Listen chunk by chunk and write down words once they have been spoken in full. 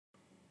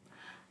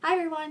Hi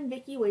everyone,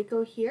 Vicky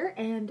Waco here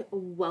and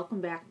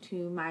welcome back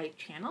to my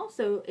channel.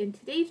 So in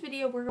today's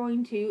video we're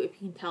going to, if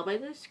you can tell by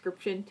the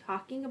description,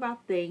 talking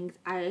about things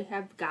I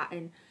have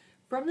gotten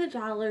from the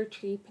Dollar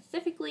Tree,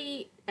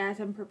 specifically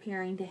as I'm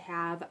preparing to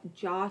have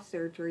jaw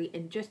surgery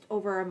in just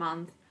over a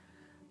month.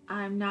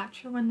 I'm not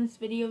sure when this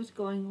video is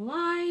going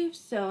live,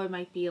 so it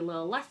might be a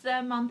little less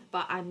than a month,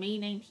 but on May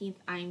 19th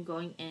I'm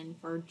going in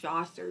for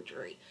jaw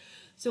surgery.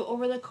 So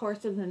over the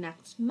course of the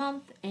next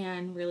month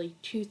and really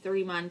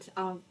 2-3 months,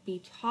 I'll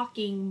be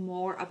talking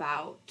more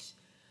about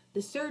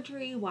the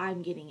surgery, why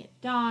I'm getting it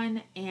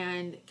done,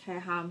 and kind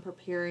of how I'm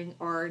preparing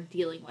or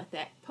dealing with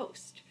it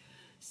post.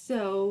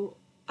 So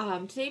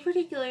today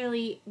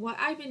particularly, what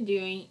I've been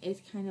doing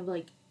is kind of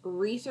like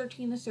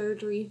researching the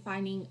surgery,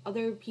 finding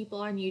other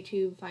people on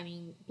YouTube,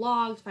 finding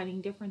blogs,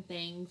 finding different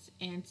things,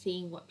 and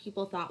seeing what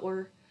people thought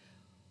were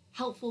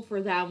helpful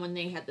for them when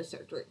they had the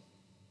surgery.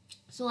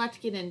 So let's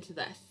get into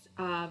this.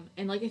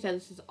 And like I said,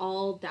 this is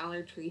all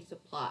Dollar Tree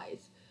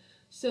supplies.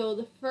 So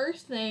the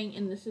first thing,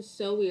 and this is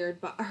so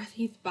weird, but are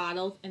these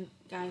bottles, and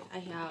guys,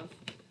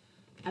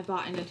 I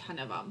bought in a ton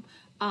of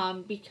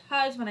them.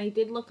 Because when I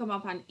did look them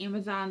up on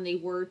Amazon, they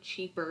were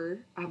cheaper,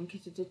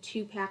 because it's a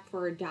 2-pack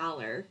for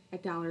 $1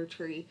 at Dollar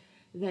Tree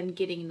than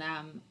getting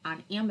them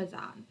on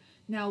Amazon.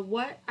 Now,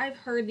 what I've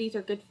heard these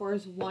are good for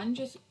is one,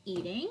 just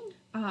eating.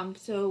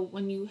 So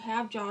when you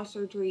have jaw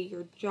surgery,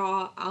 your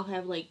jaw, I'll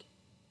have like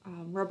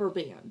rubber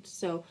bands.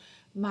 So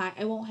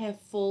I won't have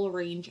full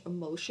range of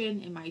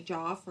motion in my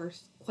jaw for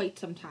quite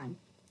some time.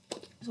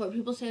 So what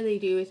people say they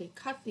do is they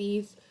cut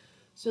these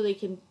so they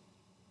can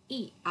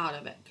eat out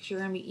of it, because you're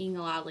going to be eating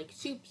a lot of like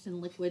soups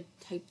and liquid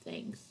type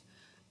things.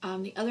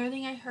 The other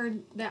thing I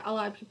heard that a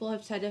lot of people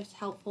have said is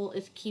helpful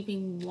is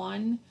keeping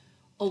one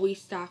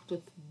always stocked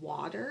with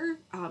water,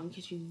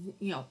 because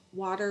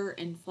water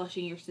and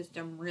flushing your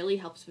system really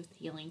helps with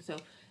healing. So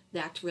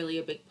that's really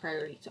a big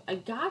priority. So I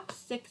got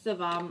 6 of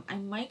them. I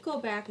might go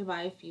back and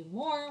buy a few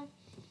more,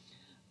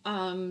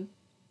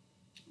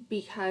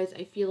 because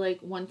I feel like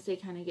once they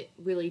kind of get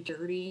really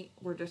dirty,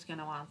 we're just going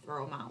to want to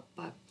throw them out.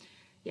 But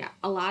yeah,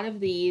 a lot of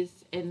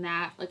these, and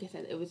that, like I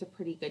said, it was a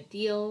pretty good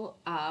deal,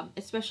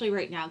 especially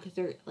right now because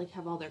they're like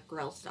have all their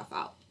grill stuff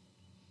out.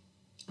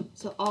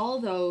 So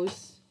all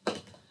those.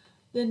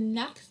 The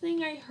next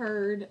thing I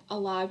heard a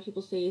lot of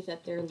people say is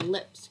that their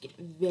lips get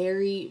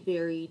very,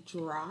 very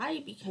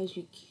dry because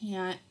you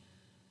can't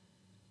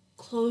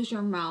close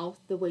your mouth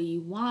the way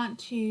you want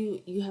to.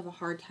 You have a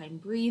hard time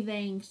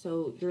breathing,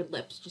 so your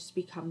lips just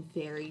become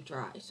very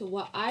dry. So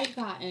what I've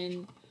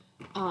gotten,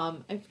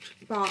 I've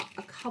bought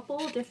a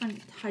couple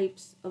different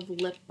types of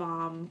lip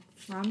balm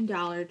from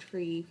Dollar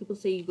Tree. People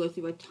say you go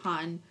through a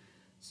ton.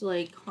 So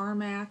like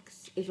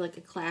Carmax is like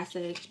a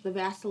classic. The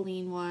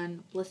Vaseline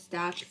one,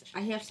 Blistex. I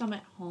have some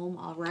at home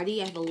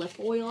already. I have a lip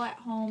oil at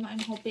home I'm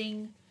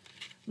hoping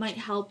might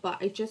help. But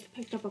I just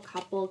picked up a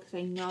couple because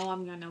I know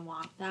I'm going to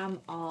want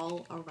them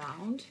all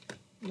around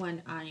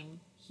when I'm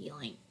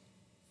healing.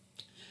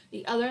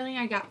 The other thing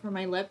I got for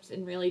my lips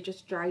and really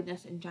just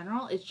dryness in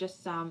general is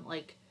just some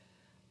like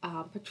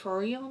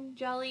petroleum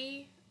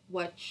jelly,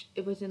 which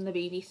it was in the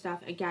baby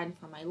stuff again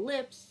for my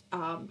lips.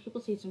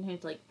 People say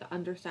sometimes like the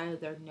underside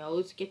of their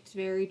nose gets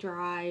very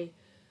dry,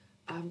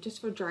 just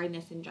for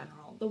dryness in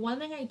general. The one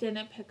thing I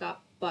didn't pick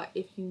up, but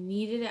if you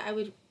needed it, I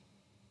would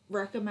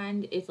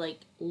recommend is like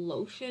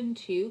lotion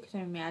too, because I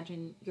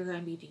imagine you're going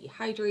to be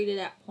dehydrated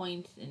at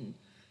points and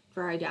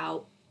dried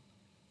out.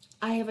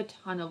 I have a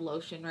ton of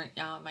lotion right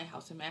now in my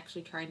house. I'm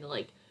actually trying to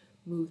like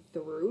move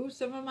through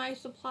some of my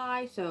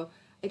supply, so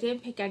I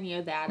didn't pick any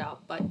of that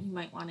up, but you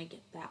might want to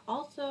get that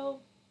also.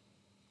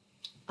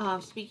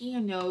 Speaking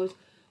of nose,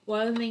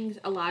 one of the things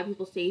a lot of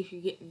people say is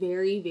you get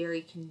very,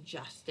 very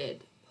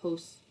congested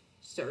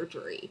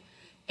post-surgery.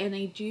 And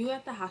they do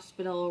at the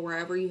hospital or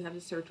wherever you have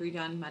the surgery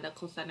done,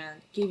 medical center,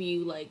 give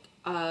you like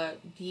a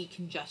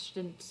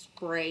decongestant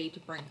spray to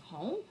bring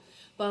home.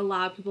 But a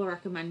lot of people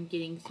recommend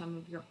getting some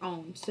of your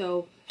own.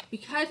 So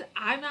because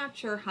I'm not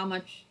sure how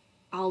much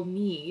I'll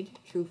need,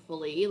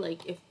 truthfully,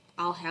 like if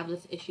I'll have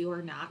this issue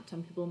or not.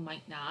 Some people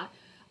might not.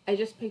 I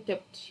just picked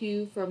up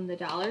 2 from the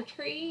Dollar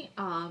Tree.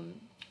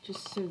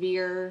 Just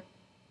severe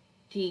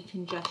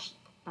decongest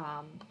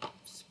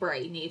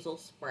spray, nasal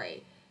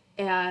spray.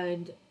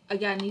 And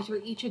again, these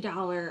were each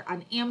 $1.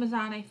 On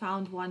Amazon, I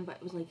found one, but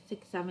it was like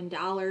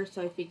 $6-7.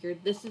 So I figured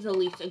this is at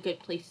least a good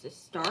place to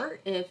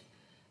start. If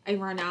I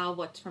run out of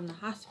what's from the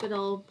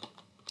hospital,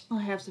 I'll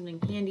have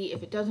something handy.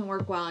 If it doesn't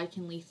work well, I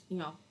can at least,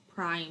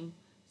 prime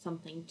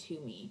something to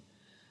me.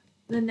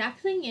 The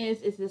next thing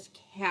is this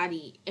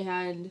caddy,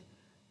 and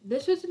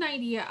this was an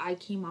idea I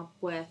came up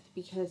with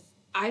because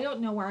I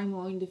don't know where I'm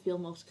going to feel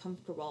most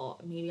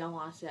comfortable. Maybe I'll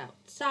want to sit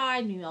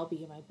outside, maybe I'll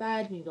be in my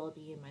bed, maybe I'll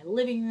be in my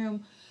living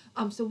room.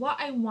 So what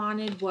I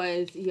wanted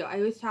was, I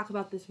always talk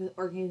about this with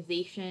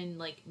organization,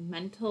 like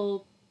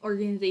mental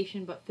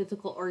organization, but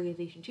physical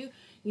organization too.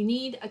 You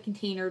need a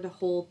container to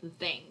hold the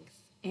things,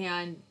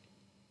 and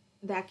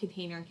that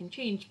container can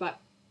change,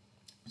 but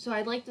so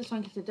I like this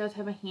one because it does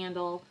have a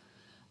handle.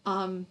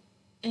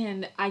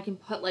 And I can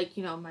put like,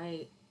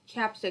 my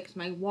chapsticks,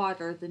 my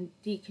water, the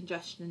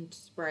decongestion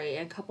spray,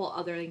 and a couple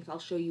other things I'll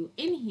show you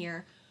in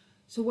here.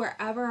 So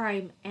wherever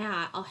I'm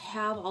at, I'll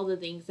have all the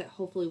things that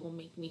hopefully will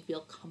make me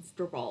feel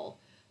comfortable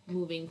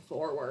moving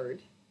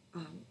forward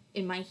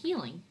in my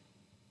healing.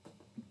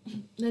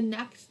 The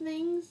next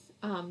things,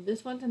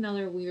 this one's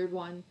another weird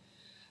one.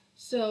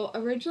 So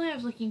originally I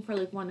was looking for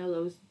like one of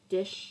those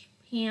dish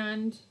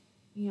pan,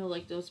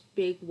 like those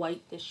big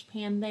white dish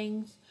pan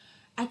things.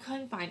 I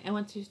couldn't find. I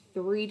went to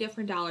 3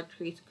 different Dollar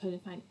Trees,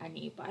 couldn't find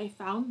any, but I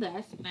found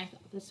this and I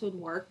thought this would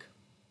work.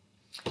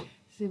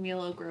 It's gonna be a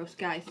little gross,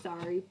 guys,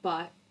 sorry,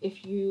 but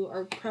if you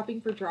are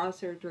prepping for jaw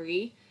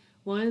surgery,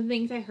 one of the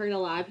things I heard a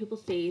lot of people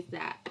say is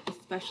that,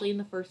 especially in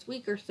the first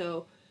week or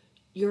so,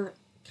 you're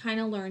kind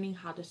of learning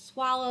how to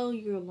swallow,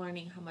 you're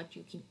learning how much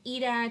you can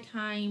eat at a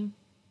time,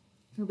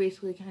 you're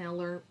basically kind of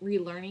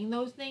relearning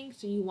those things,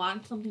 so you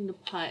want something to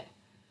put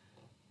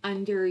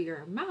under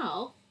your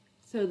mouth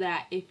so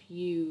that if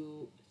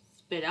you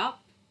spit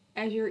up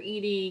as you're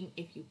eating,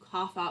 if you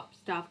cough up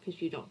stuff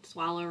because you don't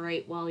swallow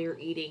right while you're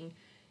eating,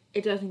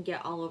 it doesn't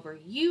get all over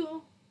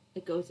you.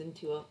 It goes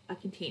into a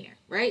container,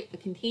 right? A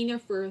container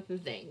for the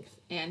things.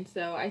 And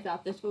so I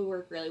thought this would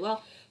work really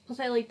well. Plus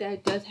I like that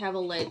it does have a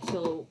lid,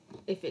 so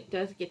if it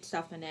does get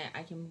stuff in it,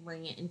 I can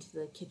bring it into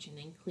the kitchen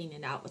and clean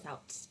it out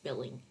without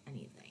spilling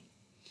anything.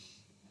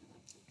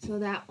 So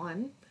that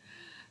one.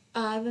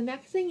 The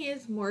next thing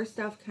is more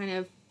stuff kind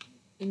of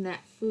in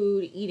that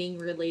food eating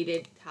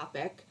related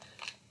topic.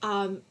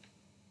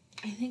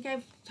 I think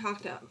I've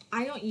talked about,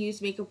 I don't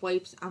use makeup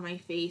wipes on my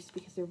face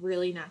because they're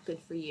really not good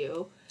for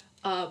you.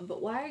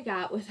 But what I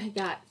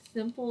got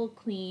simple,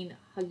 clean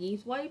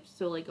Huggies wipes.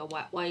 So like a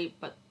wet wipe,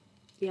 but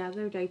yeah,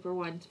 they're diaper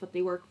ones, but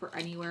they work for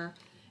anywhere.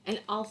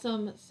 And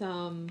also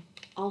some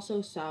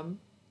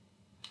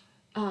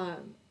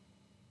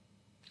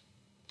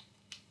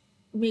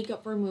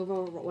makeup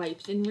removal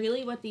wipes. And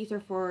really what these are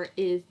for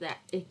is that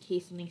in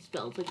case something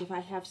spills. Like if I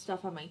have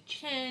stuff on my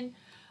chin,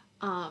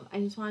 I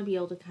just want to be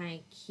able to kind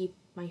of keep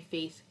my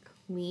face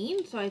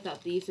clean. So I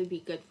thought these would be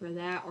good for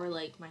that. Or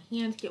like my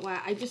hands get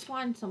wet. I just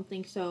wanted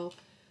something so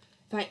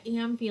if I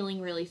am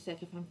feeling really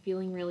sick, if I'm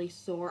feeling really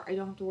sore, I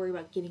don't have to worry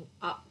about getting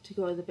up to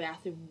go to the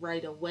bathroom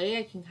right away.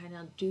 I can kind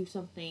of do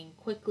something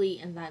quickly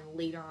and then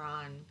later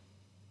on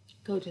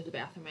go to the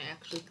bathroom and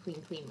actually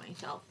clean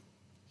myself.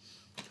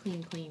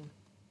 Clean.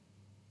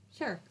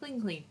 Sure,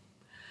 clean.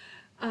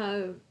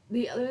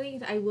 The other thing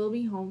is I will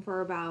be home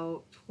for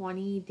about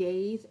 20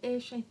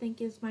 days-ish, I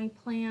think is my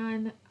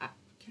plan.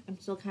 I'm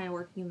still kind of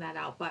working that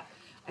out, but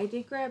I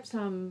did grab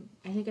some,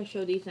 I think I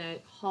showed these in a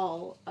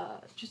haul,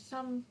 just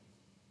some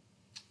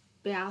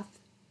bath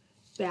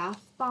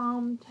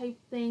bomb type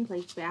things,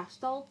 like bath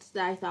salts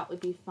that I thought would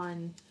be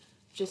fun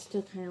just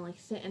to kind of like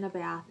sit in a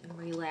bath and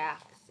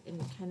relax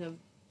and kind of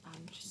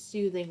just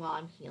soothing while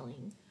I'm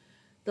healing.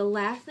 The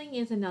last thing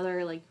is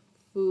another like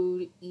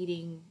food,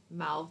 eating,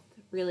 mouth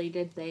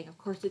related thing. Of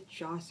course, it's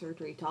jaw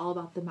surgery. It's all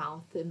about the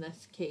mouth in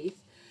this case.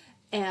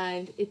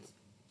 And it's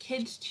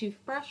kids'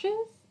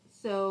 toothbrushes.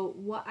 So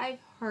what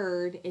I've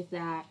heard is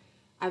that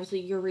obviously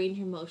your range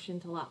of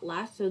motion's a lot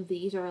less. So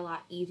these are a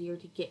lot easier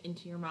to get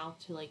into your mouth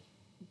to like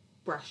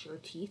brush your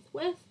teeth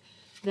with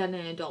than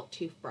an adult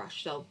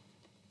toothbrush. So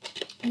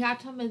I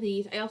got some of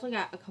these. I also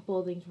got a couple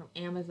of things from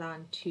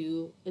Amazon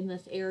too in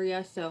this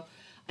area. So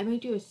I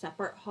might do a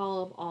separate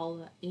haul of all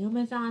the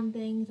Amazon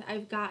things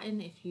I've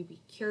gotten if you'd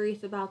be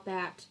curious about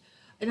that.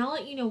 And I'll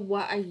let you know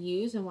what I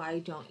use and what I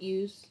don't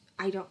use.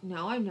 I don't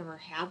know. I've never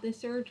had this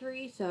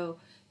surgery, so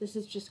this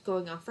is just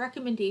going off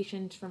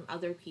recommendations from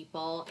other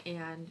people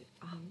and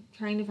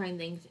trying to find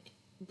things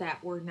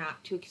that were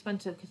not too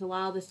expensive because a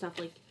lot of the stuff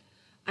like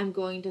I'm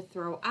going to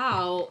throw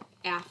out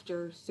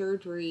after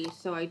surgery,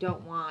 so I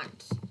don't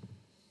want,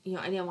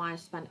 I didn't want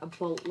to spend a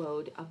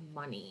boatload of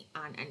money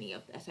on any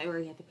of this. I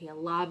already had to pay a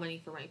lot of money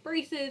for my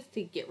braces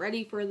to get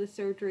ready for the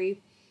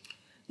surgery.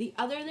 The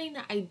other thing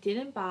that I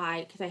didn't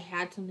buy, because I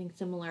had something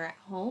similar at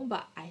home,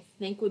 but I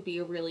think would be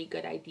a really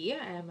good idea,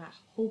 and I'm not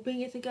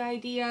hoping it's a good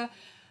idea,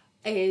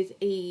 is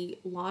a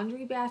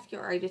laundry basket,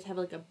 or I just have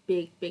like a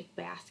big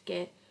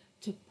basket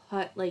to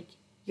put like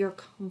your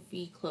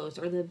comfy clothes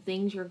or the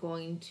things you're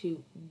going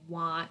to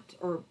want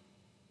or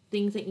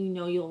things that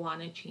you'll want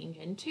to change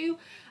into.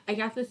 I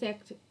got this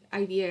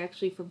idea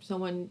actually from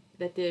someone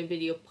that did a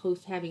video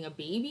post having a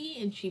baby,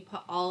 and she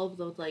put all of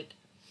those like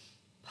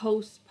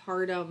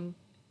postpartum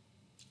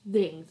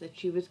things that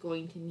she was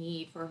going to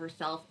need for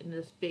herself in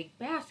this big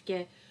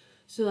basket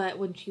so that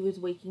when she was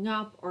waking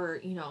up or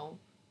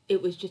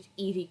it was just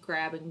easy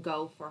grab and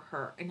go for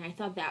her. And I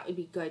thought that would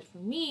be good for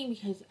me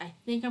because I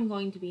think I'm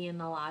going to be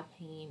in a lot of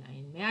pain.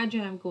 I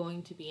imagine I'm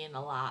going to be in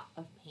a lot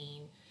of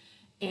pain,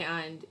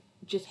 and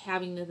just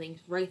having the things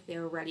right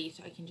there ready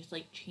so I can just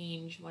like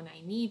change when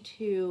I need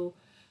to,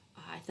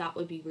 I thought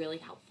would be really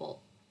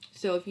helpful.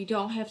 So if you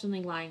don't have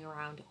something lying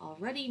around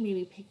already,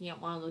 maybe picking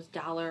up one of those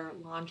dollar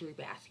laundry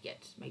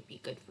baskets might be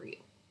good for you.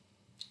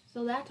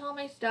 So that's all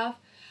my stuff.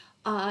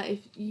 If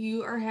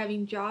you are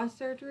having jaw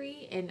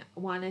surgery and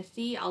want to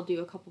see, I'll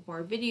do a couple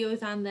more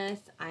videos on this.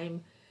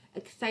 I'm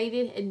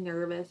excited and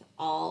nervous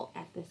all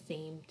at the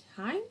same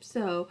time.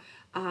 So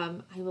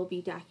I will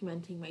be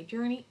documenting my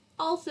journey.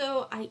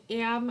 Also, I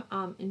am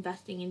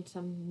investing in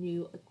some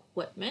new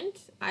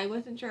equipment. I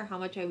wasn't sure how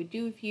much I would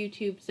do with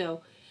YouTube,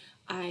 so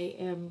I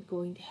am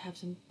going to have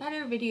some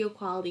better video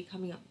quality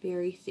coming up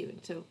very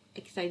soon. So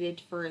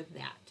excited for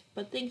that.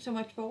 But thanks so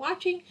much for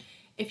watching.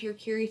 If you're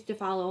curious to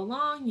follow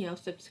along,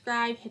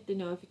 subscribe, hit the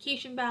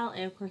notification bell,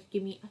 and of course,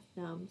 give me a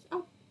thumbs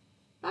up.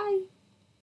 Bye.